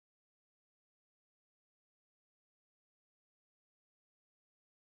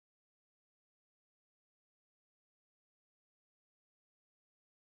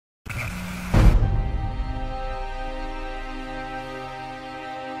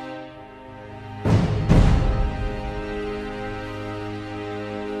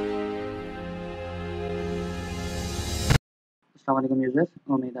अस्सलाम वालेकुम यूज़र्स,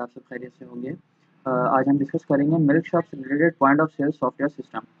 उम्मीद है आप सब खैरियत से होंगे। आज हम डिस्कस करेंगे मिल्क शॉप से related point of cell software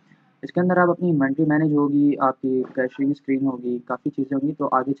system. इसके अंदर आप अपनी इन्वेंट्री मैनेज होगी, आपकी कैशिंग स्क्रीन होगी, काफ़ी चीज़ें होंगी। तो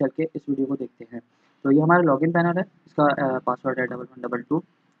आगे चल के इस वीडियो को देखते हैं। तो ये हमारा लॉगिन पैनल है, इसका पासवर्ड है 1112।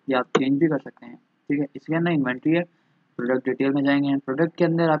 ये आप चेंज भी कर सकते हैं, ठीक है। इसके अंदर इन्वेंट्री है, प्रोडक्ट डिटेल में जाएंगे। प्रोडक्ट के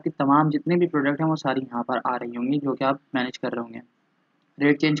अंदर आपकी तमाम जितनी भी प्रोडक्ट हैं वो सारी यहाँ पर आ रही होंगी, जो कि आप मैनेज कर रहे होंगे।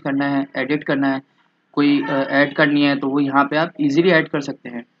 रेट चेंज करना है, एडिट करना है, कोई ऐड करनी है तो वो यहाँ पे आप इजीली ऐड कर सकते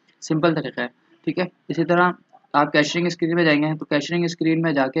हैं। सिंपल तरीका है, ठीक है। इसी तरह आप कैशरिंग स्क्रीन में जाएंगे तो कैशरिंग स्क्रीन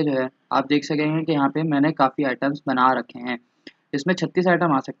में जाके जो है आप देख सकेंगे कि यहाँ पे मैंने काफ़ी आइटम्स बना रखे हैं। इसमें 36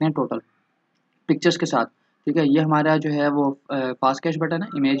 आइटम आ सकते हैं टोटल पिक्चर्स के साथ, ठीक है। ये हमारा जो है वो फास्ट कैश बटन है,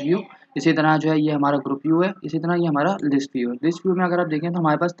 इमेज व्यू। इसी तरह जो है ये हमारा ग्रुप व्यू है। इसी तरह ये हमारा लिस्ट व्यू है। लिस्ट व्यू में अगर आप देखें तो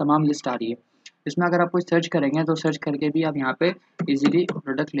हमारे पास तमाम लिस्ट आ रही है। इसमें अगर आप कोई सर्च करेंगे तो सर्च करके भी आप यहाँ पे इजीली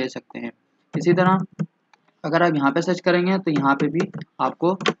प्रोडक्ट ले सकते हैं। इसी तरह अगर आप यहाँ पे सर्च करेंगे तो यहाँ पे भी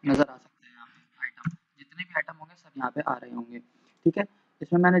आपको नज़र आ सकते हैं। यहाँ पे आइटम जितने भी आइटम होंगे सब यहाँ पे आ रहे होंगे, ठीक है।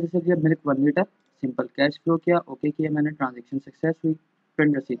 इसमें मैंने जैसे दिया milk 1 litre, simple cash flow किया, ओके किया मैंने, ट्रांजेक्शन सक्सेस हुई,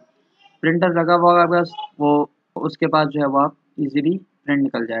 प्रिंट रसीद। प्रिंटर लगा हुआ होगा बस वो, उसके पास जो है वो आप इजीली प्रिंट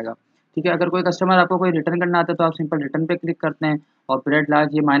निकल जाएगा, ठीक है। अगर कोई कस्टमर आपको कोई रिटर्न करना आता है तो आप सिंपल रिटर्न पे क्लिक करते हैं और ब्रेड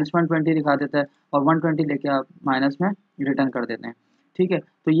लार्ज ये -120 दिखा देता है और 120 लेके आप माइनस में रिटर्न कर देते हैं, ठीक है।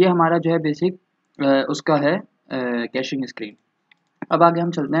 तो ये हमारा जो है बेसिक उसका है कैशिंग स्क्रीन। अब आगे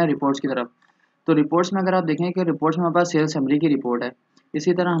हम चलते हैं रिपोर्ट्स की तरफ। तो रिपोर्ट्स में अगर आप देखें कि रिपोर्ट्स में हमारे पास सेल समरी की रिपोर्ट है।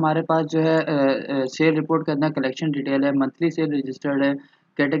 इसी तरह हमारे पास जो है सेल रिपोर्ट के अंदर कलेक्शन डिटेल है, मंथली सेल रजिस्टर्ड है,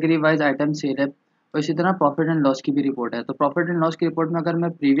 कैटेगरी वाइज आइटम सेल है और इसी तरह प्रॉफिट एंड लॉस की भी रिपोर्ट है। तो प्रॉफिट एंड लॉस की रिपोर्ट में अगर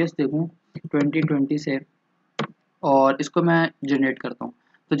मैं प्रीवियस देखूँ 2020 से और इसको मैं जनरेट करता हूँ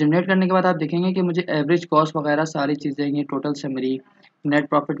तो जनरेट करने के बाद आप देखेंगे कि मुझे एवरेज कॉस्ट वगैरह सारी चीज़ें, ये टोटल समरी, नेट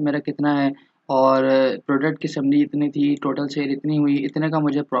प्रॉफिट मेरा कितना है और प्रोडक्ट की समरी इतनी थी, टोटल सेल इतनी हुई, इतने का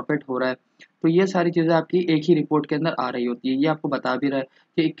मुझे प्रॉफिट हो रहा है। तो ये सारी चीज़ें आपकी एक ही रिपोर्ट के अंदर आ रही होती है। ये आपको बता भी रहा है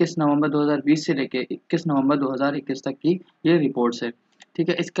कि 21 नवंबर 2020 से लेके 21 नवंबर 2021 तक की ये रिपोर्ट्स है, ठीक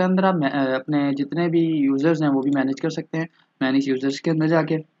है। इसके अंदर आप अपने जितने भी यूज़र्स हैं वो भी मैनेज कर सकते हैं, मैनेज यूज़र्स के अंदर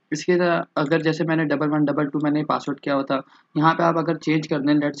जाके। इसके तरह अगर जैसे मैंने 1112 मैंने पासवर्ड किया हुआ था, यहाँ पे आप अगर चेंज कर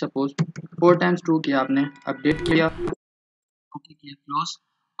दें, लेट सपोज 4 टाइम्स 2 किया आपने, अपडेट किया, ओके किया, क्लोज।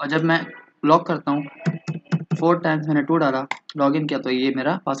 और जब मैं लॉक करता हूँ 4 टाइम्स मैंने 2 डाला, लॉगिन किया तो ये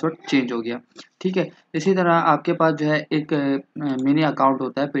मेरा पासवर्ड चेंज हो गया, ठीक है। इसी तरह आपके पास जो है एक मिनी अकाउंट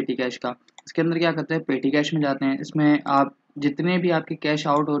होता है पेटी कैश का। इसके अंदर क्या करते हैं, पेटी कैश में जाते हैं। इसमें आप जितने भी आपकी कैश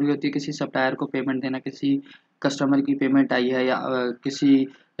आउट हो रही होती है, किसी सप्लायर को पेमेंट देना, किसी कस्टमर की पेमेंट आई है या किसी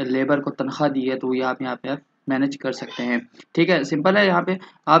लेबर को तनख्वाह दी है, तो ये आप यहाँ पे आप मैनेज कर सकते हैं, ठीक है। सिंपल है। यहाँ पे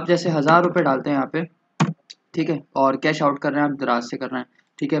आप जैसे 1000 रुपये डालते हैं यहाँ पे, ठीक है, और कैश आउट कर रहे हैं आप दराज से कर रहे हैं,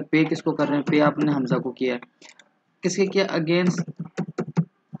 ठीक है। पे किसको कर रहे हैं, पे आपने हमजा को किया है, किसके किया, अगेंस्ट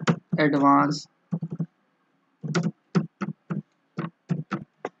एडवांस,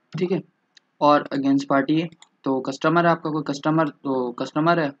 ठीक है, और अगेंस्ट पार्टी है। तो कस्टमर है आपका, कोई कस्टमर तो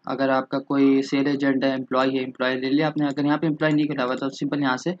कस्टमर है। अगर आपका कोई सेल एजेंट है, एम्प्लॉय है, एम्प्लॉय ले लिया आपने। अगर यहाँ पे एम्प्लॉय नहीं करा हुआ तो सिंपल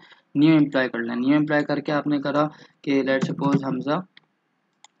यहाँ से न्यू एम्प्लॉय कर लें। न्यू एम्प्लॉय करके आपने करा कि लेट सपोज हमजा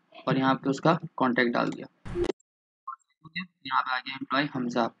और यहाँ पे उसका कॉन्टैक्ट डाल दिया, यहाँ पे आ गया एम्प्लॉय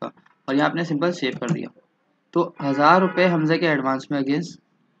हमजा आपका और यहाँ आपने सिंपल सेव कर दिया। तो 1000 रुपये हमजा के एडवांस में अगेंस्ट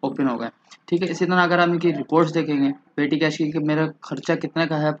ओपन हो गए, ठीक है। इसी तरह अगर आप इनकी रिपोर्ट्स देखेंगे पेटी कैश की कि मेरा खर्चा कितने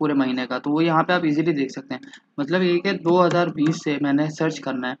का है पूरे महीने का, तो वो यहाँ पे आप इजीली देख सकते हैं। मतलब ये कि 2020 से मैंने सर्च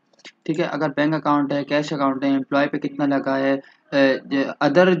करना है, ठीक है। अगर बैंक अकाउंट है, कैश अकाउंट है, एम्प्लॉय पे कितना लगा है,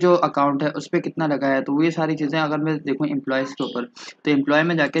 अदर जो अकाउंट है उस पर कितना लगा है, तो ये सारी चीज़ें अगर मैं देखूँ एम्प्लॉयज़ के ऊपर, तो एम्प्लॉय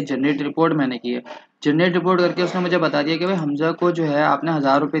में जाके जनरेट रिपोर्ट मैंने की है। जनरेट रिपोर्ट करके उसने मुझे बता दिया कि भाई हमजा को जो है आपने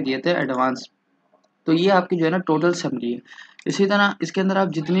 1000 रुपये दिए थे एडवांस। तो ये आपकी जो है ना टोटल समरी है। इसी तरह इसके अंदर आप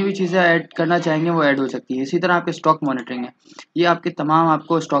जितनी भी चीज़ें ऐड करना चाहेंगे वो ऐड हो सकती है। इसी तरह आपके स्टॉक मॉनिटरिंग है, ये आपके तमाम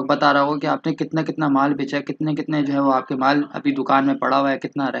आपको स्टॉक बता रहा होगा कि आपने कितना कितना माल बेचा है, कितने कितने जो है वो आपके माल अभी दुकान में पड़ा हुआ है,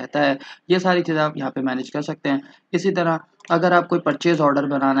 कितना रहता है। ये सारी चीज़ें आप यहाँ पे मैनेज कर सकते हैं। इसी तरह अगर आप कोई परचेज़ ऑर्डर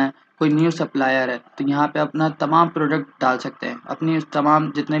बनाना है, कोई न्यू सप्लायर है, तो यहाँ पे अपना तमाम प्रोडक्ट डाल सकते हैं। अपनी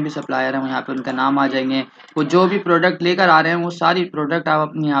तमाम जितने भी सप्लायर हैं यहाँ पे उनका नाम आ जाएंगे, वो जो भी प्रोडक्ट लेकर आ रहे हैं वो सारी प्रोडक्ट आप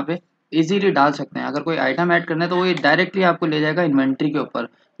अपने यहाँ पे इजीली डाल सकते हैं। अगर कोई आइटम ऐड करना है तो वो ये डायरेक्टली आपको ले जाएगा इन्वेंट्री के ऊपर।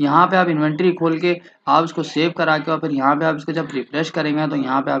 यहाँ पे आप इन्वेंट्री खोल के आप उसको सेव करा के और फिर यहाँ पे आप इसको जब रिफ्रेश करेंगे तो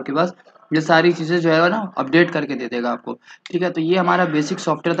यहाँ पे आपके पास ये सारी चीज़ें जो है ना अपडेट करके दे देगा आपको, ठीक है। तो ये हमारा बेसिक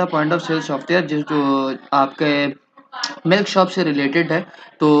सॉफ्टवेयर था, पॉइंट ऑफ सेल सॉफ्टवेयर, जो आपके मिल्क शॉप से रिलेटेड है।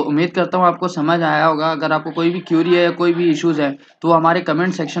 तो उम्मीद करता हूँ आपको समझ आया होगा। अगर आपको कोई भी क्यूरी है या कोई भी इश्यूज़ है तो वो हमारे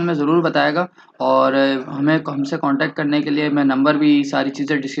कमेंट सेक्शन में ज़रूर बताएगा और हमें हमसे कांटेक्ट करने के लिए मैं नंबर भी सारी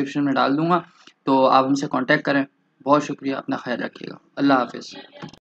चीज़ें डिस्क्रिप्शन में डाल दूँगा, तो आप हमसे कांटेक्ट करें। बहुत शुक्रिया, अपना ख्याल रखिएगा। अल्लाह हाफ़िज़।